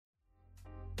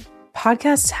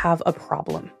Podcasts have a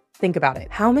problem. Think about it.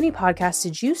 How many podcasts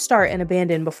did you start and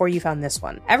abandon before you found this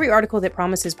one? Every article that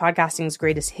promises podcasting's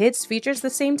greatest hits features the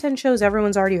same 10 shows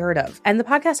everyone's already heard of. And the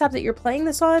podcast app that you're playing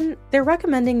this on, they're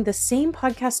recommending the same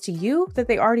podcast to you that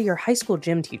they are to your high school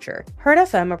gym teacher. Herd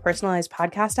FM, a personalized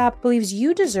podcast app, believes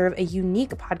you deserve a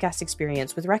unique podcast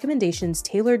experience with recommendations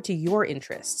tailored to your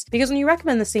interests. Because when you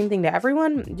recommend the same thing to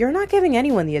everyone, you're not giving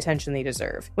anyone the attention they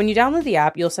deserve. When you download the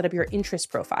app, you'll set up your interest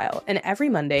profile, and every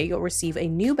Monday you'll receive a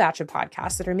new batch of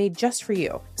podcasts that are made just for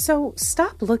you. So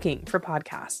stop looking for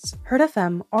podcasts. Herd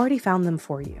FM already found them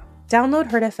for you.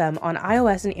 Download Herd FM on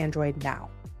iOS and Android now.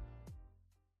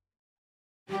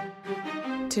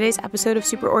 Today's episode of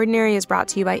Super Ordinary is brought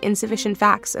to you by Insufficient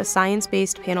Facts, a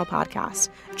science-based panel podcast.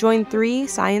 Join 3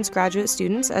 science graduate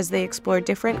students as they explore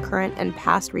different current and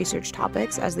past research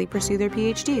topics as they pursue their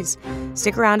PhDs.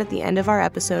 Stick around at the end of our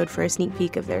episode for a sneak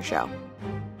peek of their show.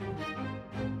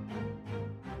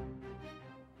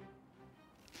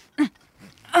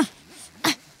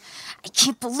 I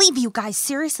can't believe you guys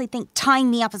seriously think tying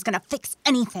me up is gonna fix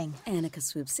anything. Annika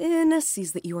swoops in,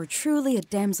 sees that you are truly a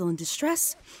damsel in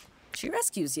distress. She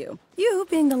rescues you. You,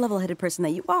 being the level-headed person that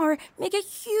you are, make a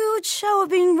huge show of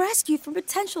being rescued from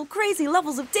potential crazy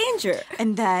levels of danger.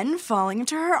 And then, falling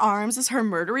into her arms as her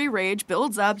murdery rage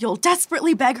builds up, you'll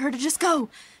desperately beg her to just go,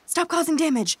 stop causing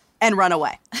damage, and run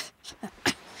away.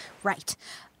 Right.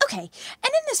 Okay, and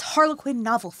in this Harlequin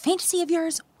novel fantasy of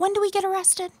yours, when do we get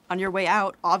arrested? On your way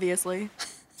out, obviously.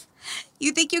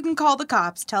 You think you can call the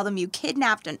cops, tell them you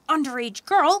kidnapped an underage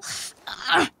girl,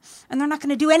 and they're not going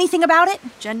to do anything about it?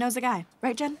 Jen knows a guy.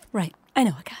 Right, Jen? Right. I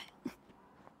know a guy.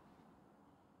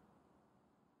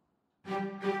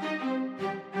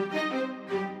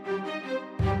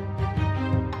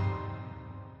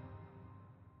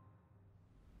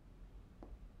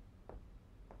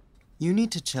 You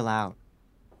need to chill out.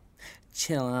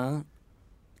 Chill out?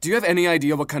 Do you have any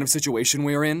idea what kind of situation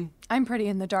we're in? I'm pretty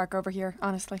in the dark over here,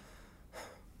 honestly.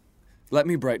 Let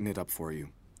me brighten it up for you.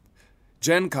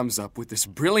 Jen comes up with this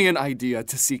brilliant idea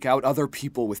to seek out other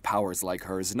people with powers like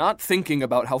hers, not thinking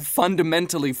about how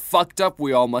fundamentally fucked up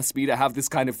we all must be to have this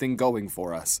kind of thing going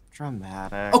for us.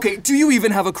 Dramatic. Okay, do you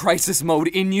even have a crisis mode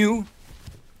in you?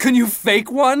 Can you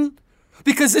fake one?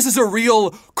 Because this is a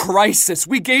real crisis.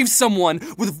 We gave someone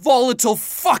with volatile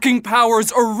fucking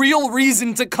powers a real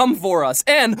reason to come for us.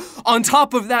 And on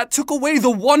top of that, took away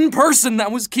the one person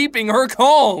that was keeping her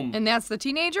calm. And that's the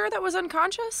teenager that was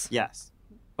unconscious? Yes.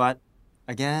 But,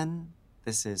 again,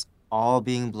 this is all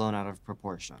being blown out of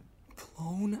proportion.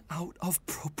 Blown out of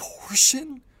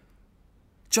proportion?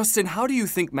 Justin, how do you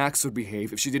think Max would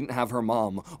behave if she didn't have her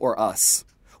mom or us?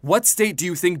 What state do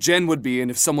you think Jen would be in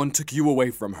if someone took you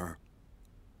away from her?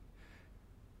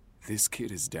 This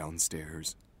kid is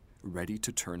downstairs, ready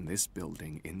to turn this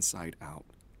building inside out.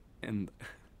 And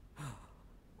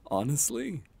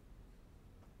honestly,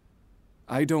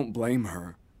 I don't blame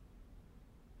her.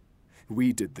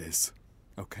 We did this,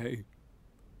 okay?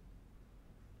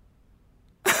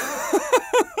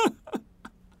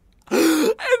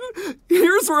 And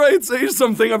here's where I'd say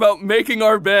something about making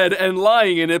our bed and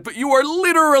lying in it, but you are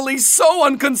literally so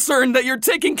unconcerned that you're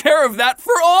taking care of that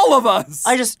for all of us!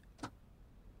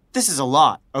 This is a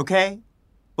lot, okay?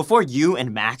 Before you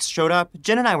and Max showed up,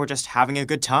 Jen and I were just having a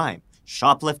good time.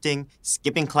 Shoplifting,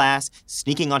 skipping class,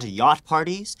 sneaking onto yacht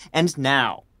parties, and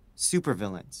now,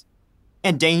 supervillains.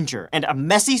 And danger, and a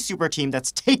messy super team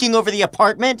that's taking over the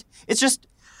apartment. It's just...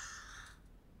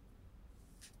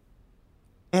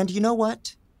 And you know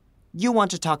what? You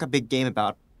want to talk a big game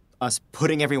about us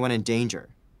putting everyone in danger.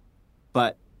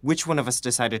 But which one of us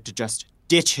decided to just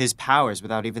ditch his powers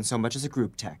without even so much as a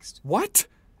group text? What?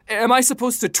 Am I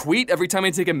supposed to tweet every time I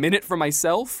take a minute for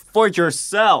myself? For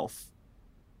yourself!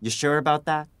 You sure about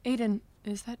that? Aiden,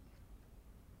 is that...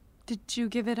 Did you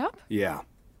give it up? Yeah.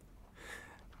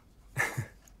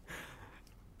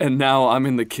 And now I'm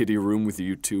in the kiddie room with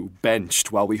you two,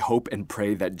 benched, while we hope and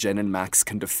pray that Jen and Max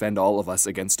can defend all of us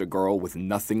against a girl with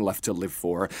nothing left to live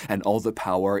for and all the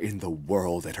power in the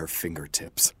world at her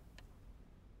fingertips.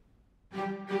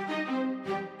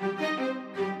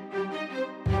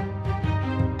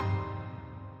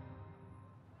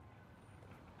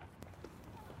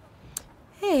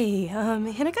 Hey,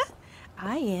 Hinnika?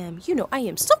 I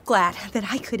am so glad that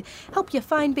I could help you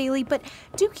find Bailey, but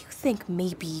do you think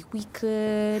maybe we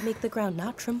could make the ground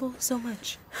not tremble so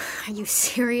much? Are you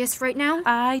serious right now?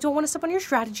 I don't want to step on your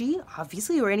strategy,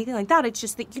 obviously, or anything like that. It's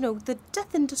just that, the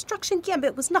death and destruction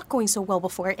gambit was not going so well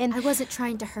before, and... I wasn't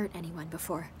trying to hurt anyone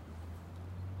before.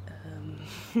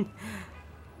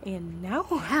 And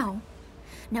now?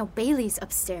 Now Bailey's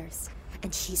upstairs,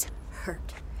 and she's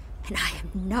hurt. And I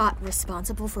am not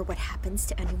responsible for what happens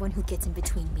to anyone who gets in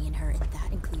between me and her, and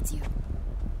that includes you.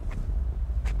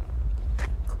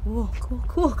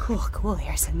 Cool,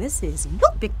 Harrison. This is no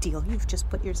big deal. You've just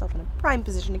put yourself in a prime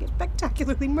position to get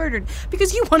spectacularly murdered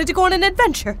because you wanted to go on an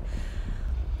adventure.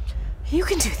 You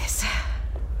can do this.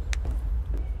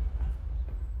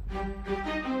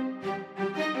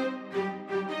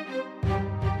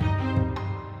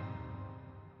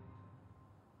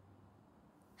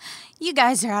 You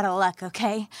guys are out of luck,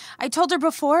 okay? I told her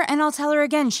before, and I'll tell her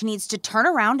again. She needs to turn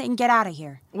around and get out of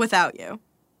here. Without you.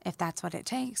 If that's what it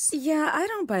takes. Yeah, I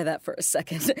don't buy that for a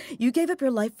second. You gave up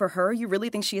your life for her. You really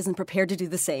think she isn't prepared to do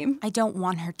the same? I don't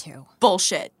want her to.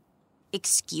 Bullshit.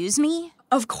 Excuse me?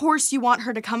 Of course you want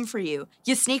her to come for you.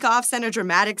 You sneak off, send a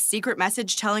dramatic secret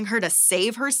message telling her to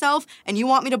save herself, and you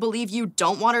want me to believe you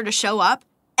don't want her to show up?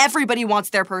 Everybody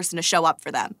wants their person to show up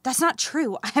for them. That's not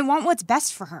true. I want what's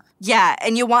best for her. Yeah,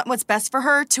 and you want what's best for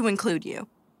her to include you.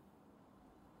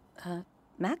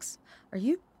 Max, are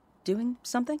you doing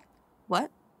something? What?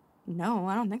 No,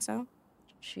 I don't think so.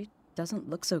 She doesn't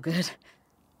look so good.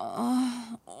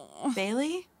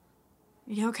 Bailey?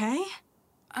 Are you okay?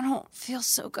 I don't feel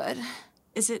so good.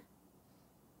 Does it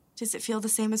feel the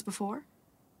same as before?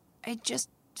 I just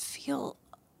feel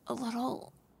a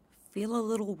little... Feel a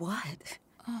little what?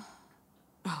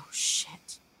 Oh,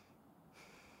 shit.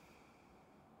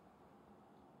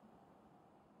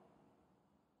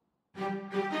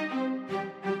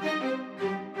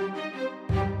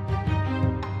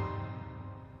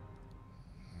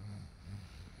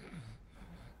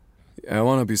 I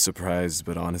want to be surprised,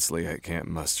 but honestly, I can't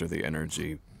muster the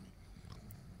energy.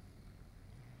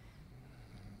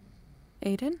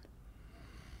 Aiden?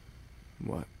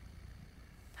 What?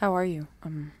 How are you?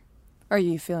 Are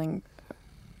you feeling...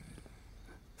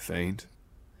 Faint?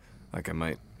 Like I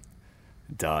might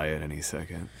die at any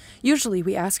second. Usually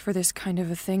we ask for this kind of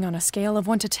a thing on a scale of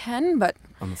 1 to 10, but...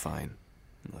 I'm fine,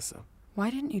 Melissa. Why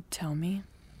didn't you tell me?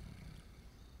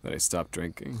 That I stopped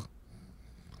drinking.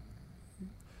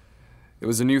 It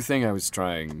was a new thing I was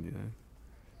trying.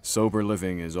 Sober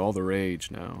living is all the rage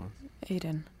now.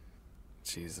 Aiden.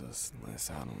 Jesus,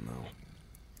 Liz, I don't know.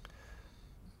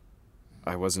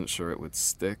 I wasn't sure it would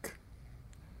stick.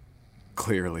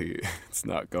 Clearly, it's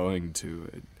not going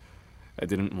to. I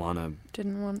didn't want to...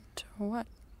 Didn't want to what?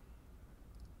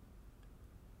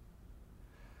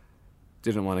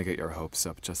 Didn't want to get your hopes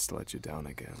up just to let you down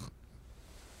again.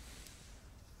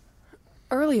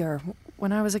 Earlier,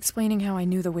 when I was explaining how I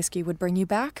knew the whiskey would bring you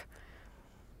back,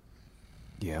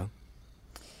 Yeah?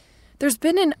 there's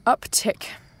been an uptick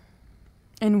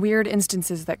in weird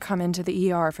instances that come into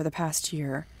the ER for the past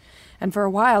year. And for a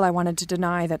while, I wanted to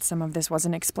deny that some of this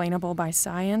wasn't explainable by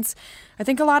science. I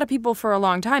think a lot of people for a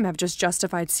long time have just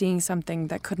justified seeing something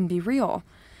that couldn't be real.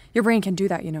 Your brain can do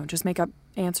that, just make up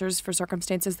answers for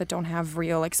circumstances that don't have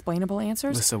real, explainable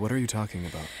answers. Lisa, what are you talking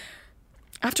about?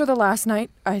 After the last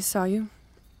night I saw you,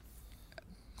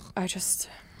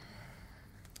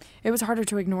 it was harder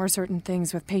to ignore certain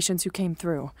things with patients who came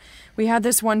through. We had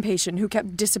this one patient who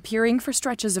kept disappearing for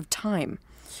stretches of time.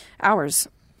 Hours.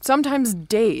 Sometimes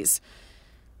days.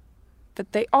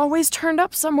 But they always turned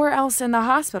up somewhere else in the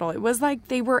hospital. It was like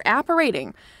they were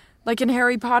apparating. Like in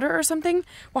Harry Potter or something.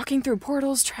 Walking through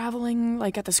portals, traveling,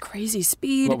 like at this crazy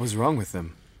speed. What was wrong with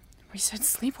them? We said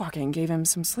sleepwalking, gave him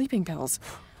some sleeping pills.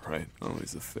 Right,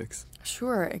 always a fix.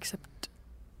 Sure, except...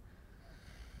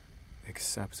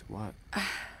 Except what?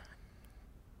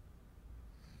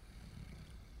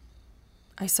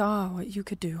 I saw what you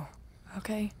could do,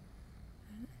 okay?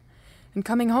 And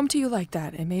coming home to you like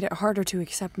that, it made it harder to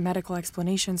accept medical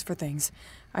explanations for things.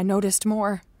 I noticed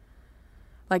more.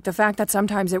 Like the fact that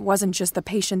sometimes it wasn't just the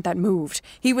patient that moved.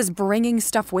 He was bringing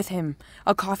stuff with him.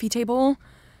 A coffee table,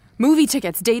 movie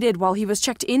tickets dated while he was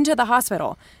checked into the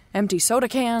hospital, empty soda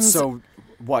cans. So,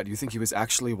 what, you think he was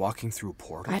actually walking through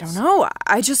portals? I don't know.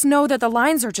 I just know that the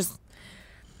lines are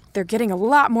they're getting a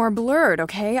lot more blurred,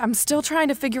 okay? I'm still trying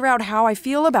to figure out how I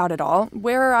feel about it all,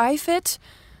 where I fit.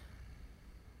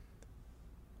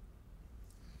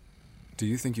 Do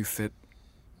you think you fit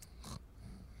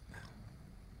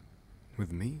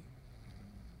with me?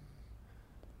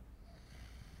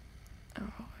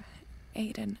 Oh,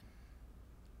 Aiden.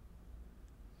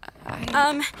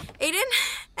 Aiden?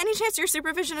 Any chance your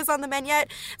supervision is on the mend yet?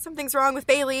 Something's wrong with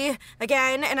Bailey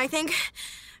again, and I think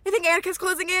Annika's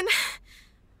closing in.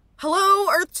 Hello,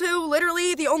 Earth 2,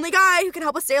 literally the only guy who can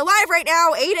help us stay alive right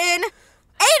now, Aiden!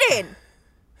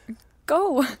 Aiden!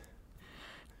 Go.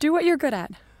 Do what you're good at.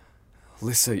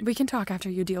 Lisa... We can talk after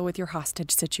you deal with your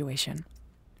hostage situation.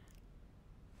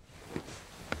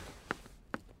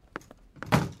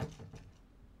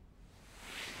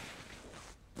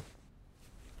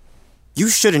 You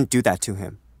shouldn't do that to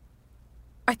him.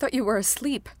 I thought you were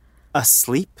asleep.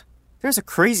 Asleep? There's a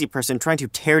crazy person trying to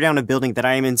tear down a building that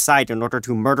I am inside in order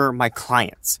to murder my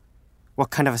clients. What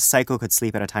kind of a psycho could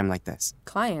sleep at a time like this?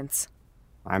 Clients.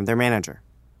 I'm their manager.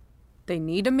 They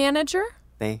need a manager?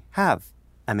 They have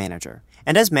a manager.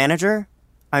 And as manager,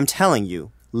 I'm telling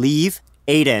you, leave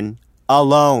Aiden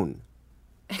alone.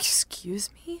 Excuse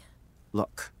me?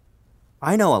 Look,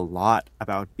 I know a lot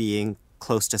about being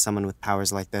close to someone with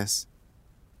powers like this.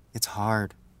 It's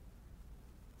hard.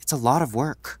 It's a lot of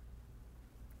work.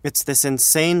 It's this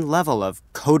insane level of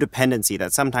codependency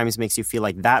that sometimes makes you feel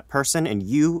like that person and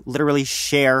you literally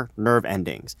share nerve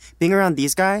endings. Being around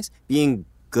these guys, being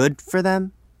good for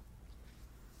them,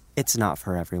 it's not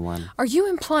for everyone. Are you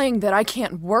implying that I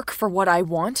can't work for what I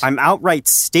want? I'm outright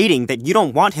stating that you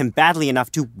don't want him badly enough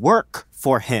to work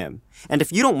for him. And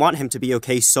if you don't want him to be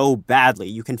okay so badly,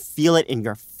 you can feel it in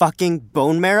your fucking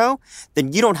bone marrow,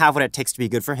 then you don't have what it takes to be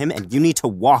good for him and you need to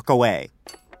walk away.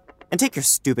 And take your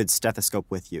stupid stethoscope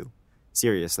with you.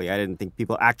 Seriously, I didn't think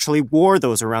people actually wore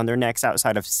those around their necks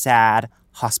outside of sad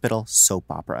hospital soap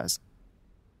operas.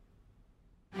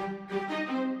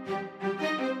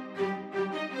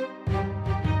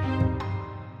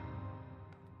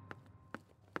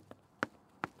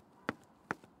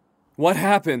 What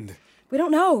happened? We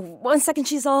don't know. 1 second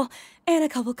she's all,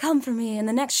 Annika will come for me, and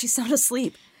the next she's sound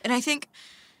asleep. And I think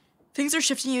things are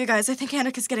shifting, you guys. I think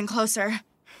Annika's getting closer.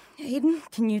 Aiden,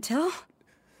 can you tell?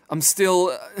 I'm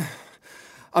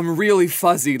really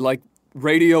fuzzy, like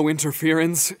radio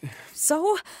interference.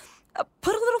 So,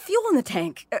 put a little fuel in the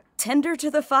tank. Tender to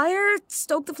the fire,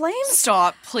 stoke the flames?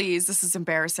 Stop, please. This is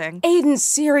embarrassing. Aiden,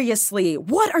 seriously,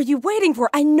 what are you waiting for?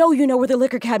 I know you know where the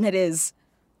liquor cabinet is.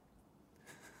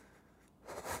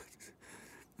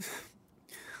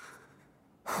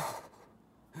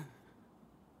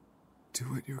 Do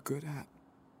what you're good at.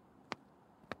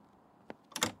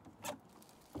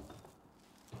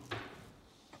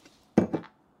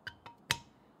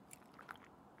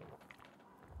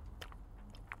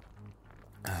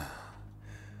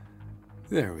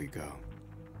 There we go.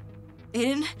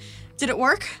 Aiden, did it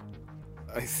work?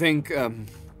 I think,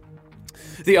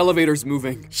 the elevator's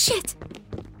moving. Shit!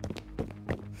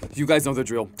 You guys know the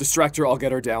drill. Distract her, I'll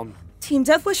get her down. Team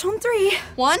Deathwish on 3.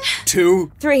 1,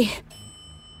 2. 3.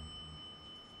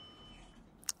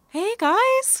 Hey,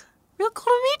 guys. Real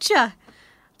cool to meet ya.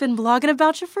 Been blogging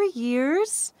about you for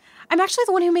years. I'm actually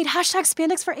the one who made hashtag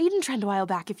spandex for Aiden trend a while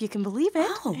back, if you can believe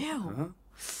it. Oh. Ew.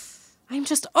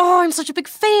 I'm such a big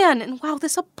fan. And wow,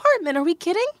 this apartment, are we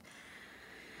kidding?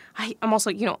 I'm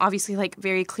also, obviously,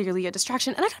 very clearly a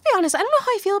distraction. And I gotta be honest, I don't know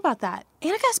how I feel about that.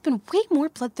 Annika's been way more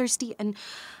bloodthirsty and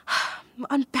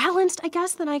unbalanced, I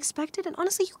guess, than I expected. And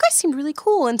honestly, you guys seemed really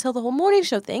cool until the whole morning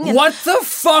show thing. And What the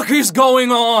fuck is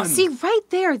going on? see, right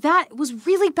there, that was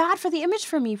really bad for the image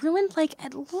for me. Ruined,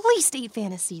 at least 8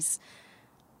 fantasies.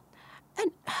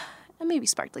 And maybe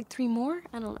sparked 3 more.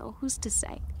 I don't know. Who's to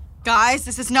say? Guys,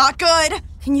 this is not good.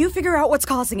 Can you figure out what's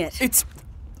causing it?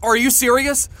 Are you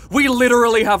serious? We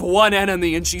literally have one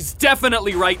enemy and she's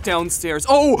definitely right downstairs.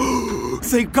 Oh,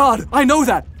 thank God. I know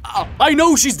that. I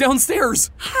know she's downstairs.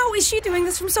 How is she doing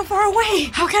this from so far away?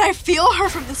 How can I feel her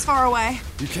from this far away?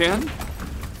 You can?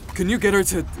 Can you get her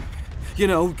to,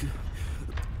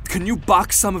 can you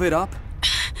box some of it up?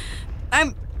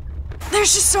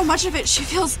 There's just so much of it. She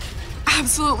feels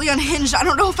absolutely unhinged. I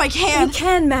don't know if I can. You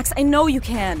can, Max. I know you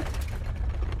can.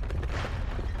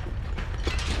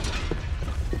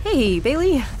 Hey,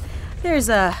 Bailey. There's,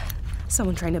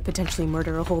 someone trying to potentially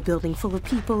murder a whole building full of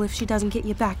people if she doesn't get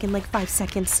you back in 5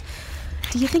 seconds.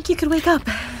 Do you think you could wake up?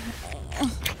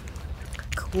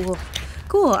 Cool.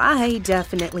 I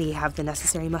definitely have the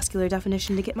necessary muscular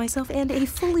definition to get myself and a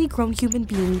fully grown human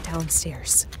being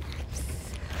downstairs.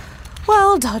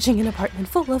 While dodging an apartment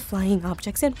full of flying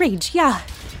objects and rage, yeah.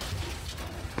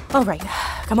 All right,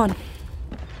 come on.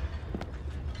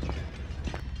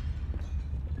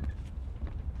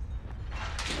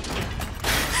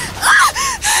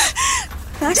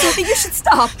 Max, I think you should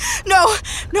stop.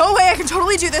 No way. I can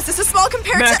totally do this. This is small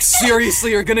compared Max,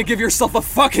 seriously, you're gonna give yourself a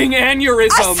fucking aneurysm.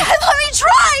 I said let me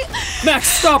try. Max,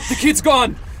 stop. The kid's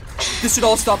gone. This should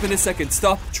all stop in a second.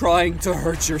 Stop trying to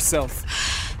hurt yourself.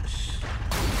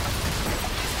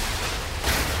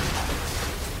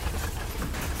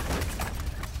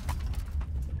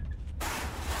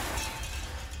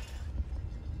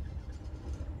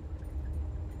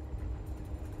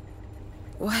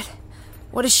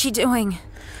 What is she doing?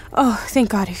 Oh, thank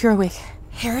God, you're awake.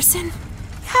 Harrison?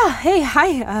 Yeah, hey,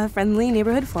 hi, friendly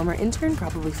neighborhood former intern,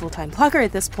 probably full-time blogger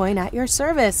at this point, at your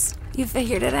service. You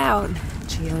figured it out.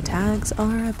 Geotags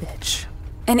are a bitch.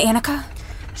 And Annika?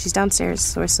 She's downstairs,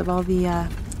 source of all the,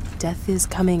 death is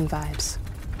coming vibes.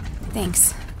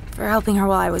 Thanks for helping her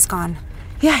while I was gone.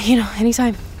 Yeah,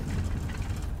 anytime.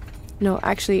 No,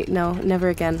 actually, no, never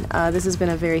again. This has been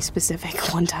a very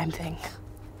specific one-time thing.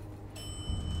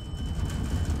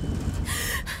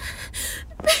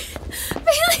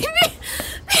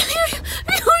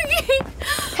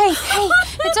 Hey,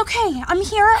 it's okay. I'm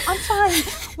here. I'm fine.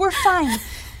 We're fine.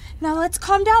 Now let's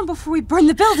calm down before we burn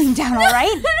the building down, all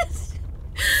right?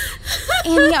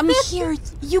 Annie, I'm here.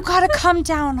 You gotta calm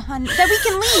down, hon. Then we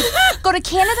can leave. Go to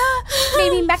Canada,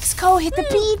 maybe Mexico, hit the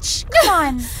beach. Come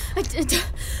on. I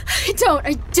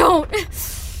don't.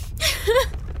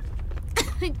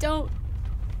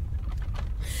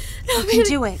 No, You can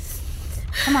do it.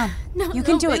 Come on. No, you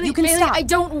can do it. Bailey, You can Bailey, stop. I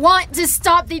don't want to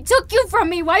stop. They took you from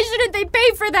me. Why shouldn't they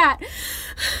pay for that?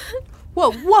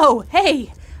 Whoa,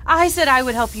 hey! I said I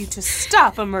would help you to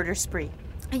stop a murder spree.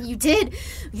 And you did.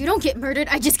 You don't get murdered.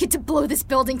 I just get to blow this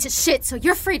building to shit, so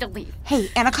you're free to leave. Hey,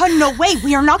 Annika, no way.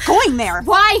 We are not going there.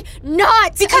 Why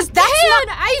not? Because I that's can.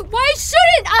 not... Why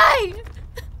shouldn't I?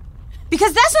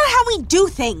 Because that's not how we do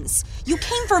things. You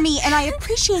came for me, and I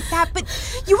appreciate that, but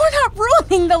you are not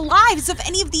ruining the lives of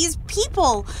any of these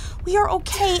people. We are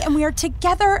okay, and we are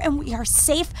together, and we are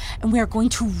safe, and we are going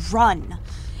to run.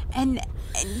 And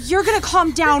you're gonna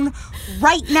calm down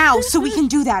right now so we can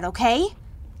do that, okay?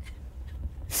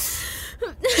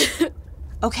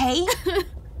 Okay?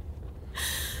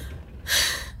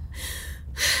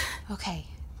 Okay,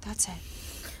 that's it.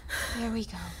 There we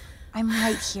go. I'm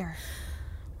right here.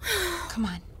 Come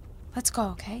on. Let's go,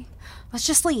 okay? Let's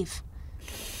just leave.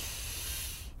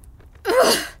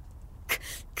 God,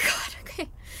 okay.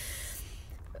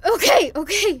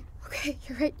 Okay.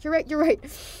 You're right.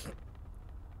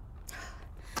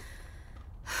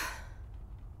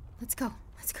 Let's go.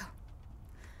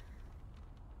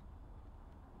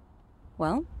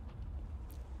 Well,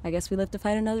 I guess we live to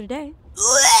fight another day.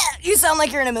 You sound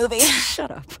like you're in a movie.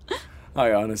 Shut up.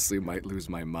 I honestly might lose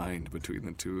my mind between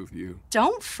the two of you.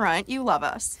 Don't front, you love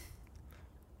us.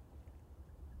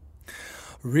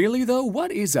 Really, though?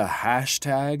 What is a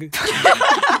hashtag?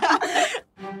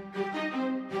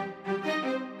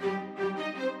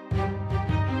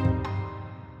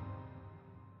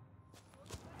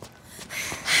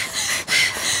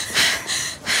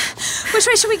 Which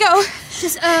way should we go?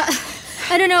 Just,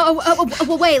 I don't know.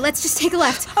 Wait, let's just take a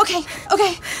left. Okay.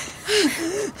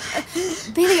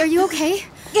 Bailey, are you okay?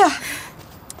 Yeah.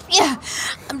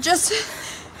 I'm just...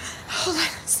 Hold on.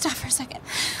 Stop for a second.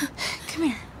 Come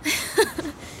here.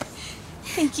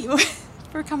 Thank you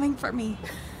for coming for me.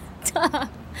 I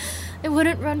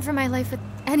wouldn't run for my life with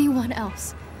anyone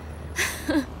else.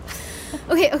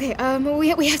 Okay,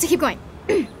 we have to keep going.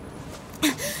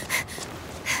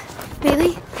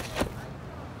 Bailey?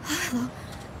 Hello? No,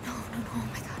 oh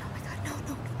my god,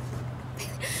 no.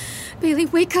 Bailey,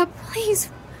 wake up, please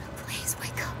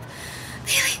wake up.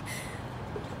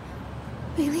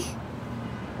 Bailey?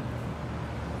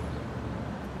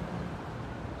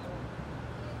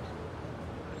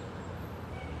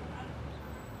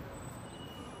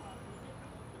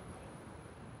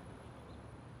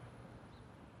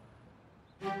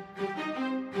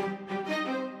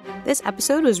 This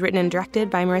episode was written and directed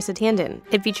by Marissa Tandon.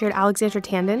 It featured Alexandra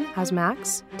Tandon as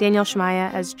Max, Daniel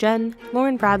Shemaya as Jen,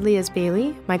 Lauren Bradley as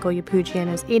Bailey, Michael Yapujian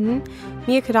as Aiden,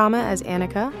 Mia Kadama as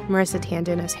Annika, Marissa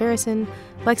Tandon as Harrison,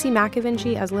 Lexi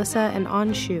McAvinci as Lissa, and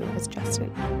An Shu as Justin.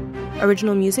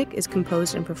 Original music is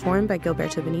composed and performed by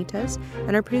Gilberto Benitez,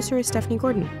 and our producer is Stephanie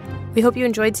Gordon. We hope you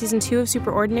enjoyed Season 2 of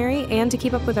Super Ordinary, and to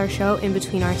keep up with our show in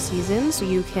between our seasons,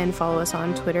 you can follow us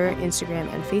on Twitter,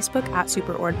 Instagram, and Facebook at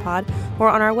SuperOrdPod, or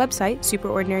on our website,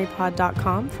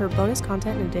 superordinarypod.com, for bonus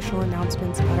content and additional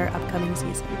announcements about our upcoming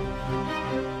season.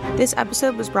 This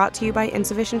episode was brought to you by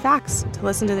Insufficient Facts. To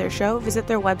listen to their show, visit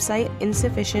their website,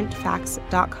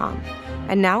 insufficientfacts.com.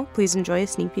 And now, please enjoy a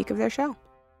sneak peek of their show.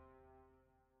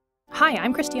 Hi,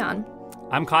 I'm Christiane.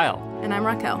 I'm Kyle. And I'm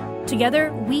Raquel.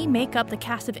 Together, we make up the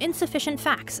cast of Insufficient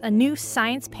Facts, a new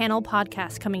science panel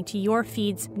podcast coming to your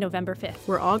feeds November 5th.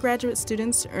 We're all graduate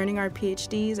students earning our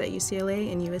PhDs at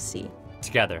UCLA and USC.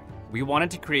 Together, we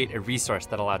wanted to create a resource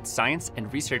that allowed science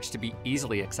and research to be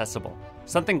easily accessible,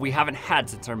 something we haven't had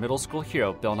since our middle school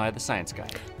hero, Bill Nye the Science Guy.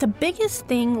 The biggest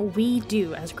thing we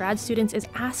do as grad students is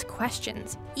ask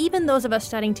questions. Even those of us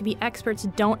studying to be experts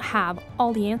don't have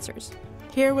all the answers.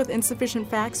 Here with Insufficient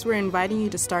Facts, we're inviting you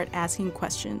to start asking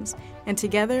questions, and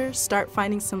together, start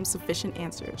finding some sufficient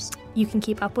answers. You can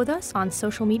keep up with us on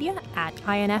social media at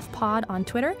INFPod on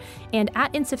Twitter and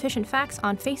at Insufficient Facts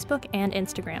on Facebook and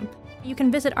Instagram. You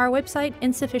can visit our website,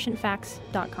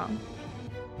 insufficientfacts.com.